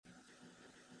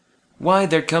Why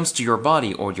there comes to your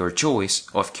body or your choice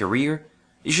of career,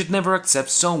 you should never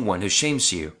accept someone who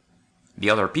shames you. The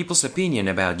other people's opinion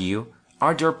about you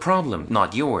are their problem,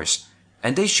 not yours,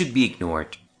 and they should be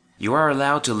ignored. You are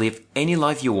allowed to live any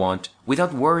life you want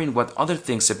without worrying what others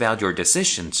think about your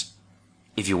decisions.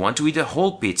 If you want to eat a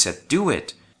whole pizza, do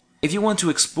it. If you want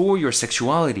to explore your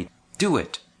sexuality, do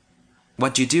it.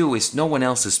 What you do is no one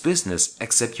else's business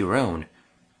except your own.